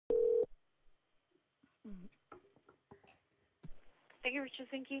Thank you for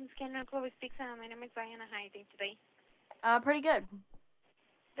choosing King's Canyon Chloe Speaks. My name is Diana. How are you doing today? Pretty good.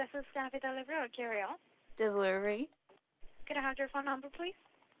 This is Cafe Delivery or Carry-Out. Delivery. Can I have your phone number, please?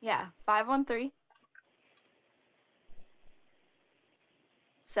 Yeah, 513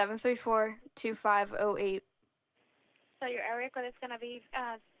 734-2508. So your area code is going to be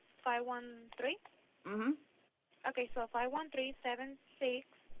 513? Mm-hmm. Okay, so 513-76.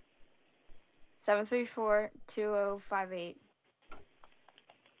 734-2058.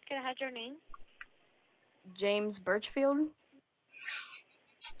 Can I have your name? James Birchfield.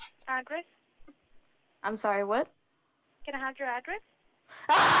 Address? I'm sorry, what? Can I have your address?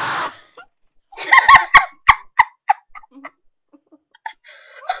 Ah!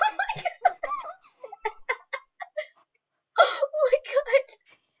 Oh my god.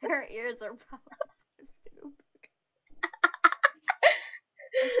 Her ears are probably stupid. I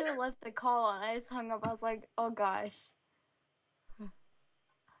should have left the call on. I just hung up. I was like, oh gosh.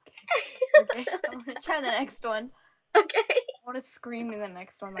 Okay. I'm gonna try the next one. Okay. I want to scream in the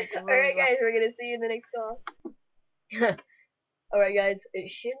next one. Like, really Alright, guys, we're gonna see you in the next call. Alright, guys, it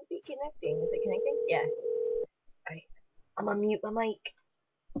should be connecting. Is it connecting? Yeah. Alright. I'm gonna mute my mic.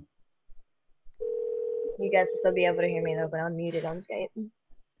 You guys will still be able to hear me though, but I'm muted on Skype.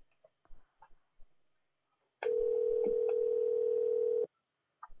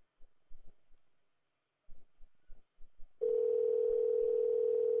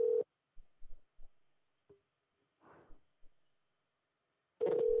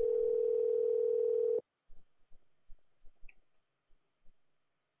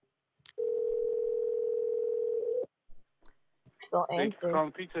 Still answer.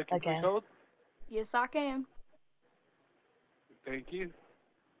 Calling pizza. Can Okay. please hold? Yes, I can. Thank you.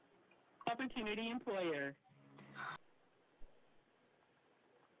 Opportunity employer.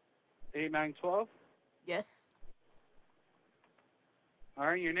 8912. Yes. All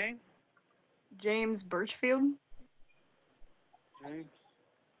right, your name? James Birchfield. James.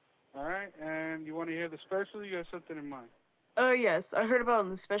 All right, and you want to hear the special? You got something in mind? Oh, yes. I heard about in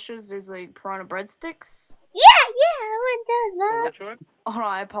the specials. There's like piranha breadsticks. Yeah, I want those, Mom. Which one? Hold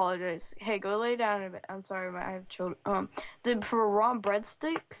on, I apologize. Hey, go lay down a bit. I'm sorry, I have children. The piranha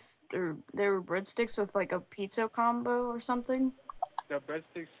breadsticks, they were breadsticks with like a pizza combo or something. The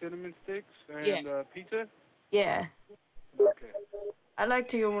breadsticks, cinnamon sticks, and Yeah. pizza? Yeah. Okay. I'd like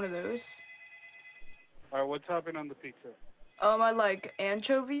to get one of those. All right, what's topping on the pizza? I like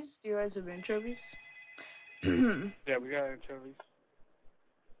anchovies. Do you guys have anchovies? Yeah, we got anchovies.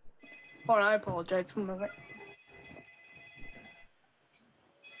 Hold on, I apologize. 1 moment.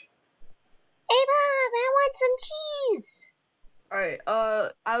 Hey, Bob, I want some cheese. Alright,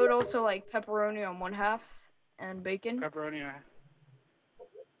 I would also like pepperoni on 1/2 and bacon. Pepperoni.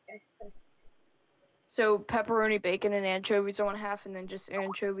 So pepperoni, bacon, and anchovies on 1/2, and then just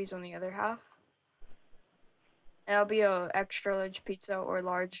anchovies on the other half. And it'll be a extra large pizza or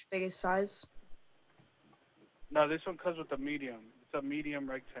large, biggest size. No, this one comes with a medium. It's a medium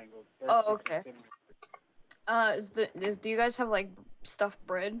rectangle. Oh, okay. Do you guys have like stuffed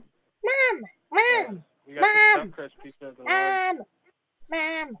bread? Mom. We got the stuffed crust pizza. The large.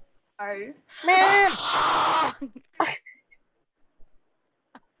 Mom. Are you? Mom. It's so funny.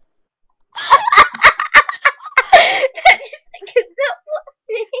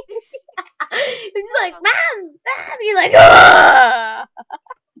 It's like, Mom. You're like, ah.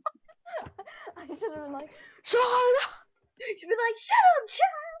 I should have been like, shut up! You should be like, shut up,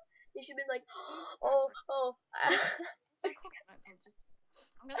 child. You should be like, oh.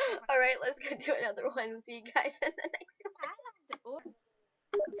 Alright, let's go do another one. We'll see you guys in the next one.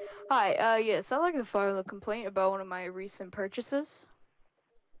 Hi, yes, I'd like to file a complaint about one of my recent purchases.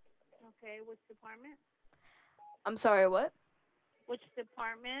 Okay, which department? I'm sorry, what? Which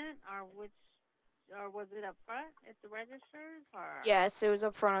department or was it up front at the registers or? Yes, it was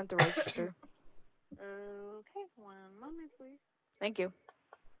up front at the register. Okay, 1 moment, please. Thank you.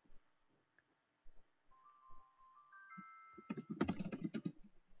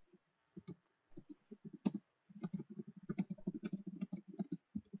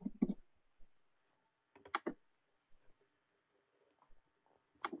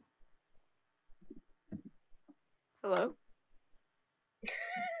 Hello?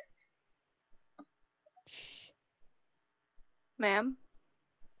 Shh. Ma'am?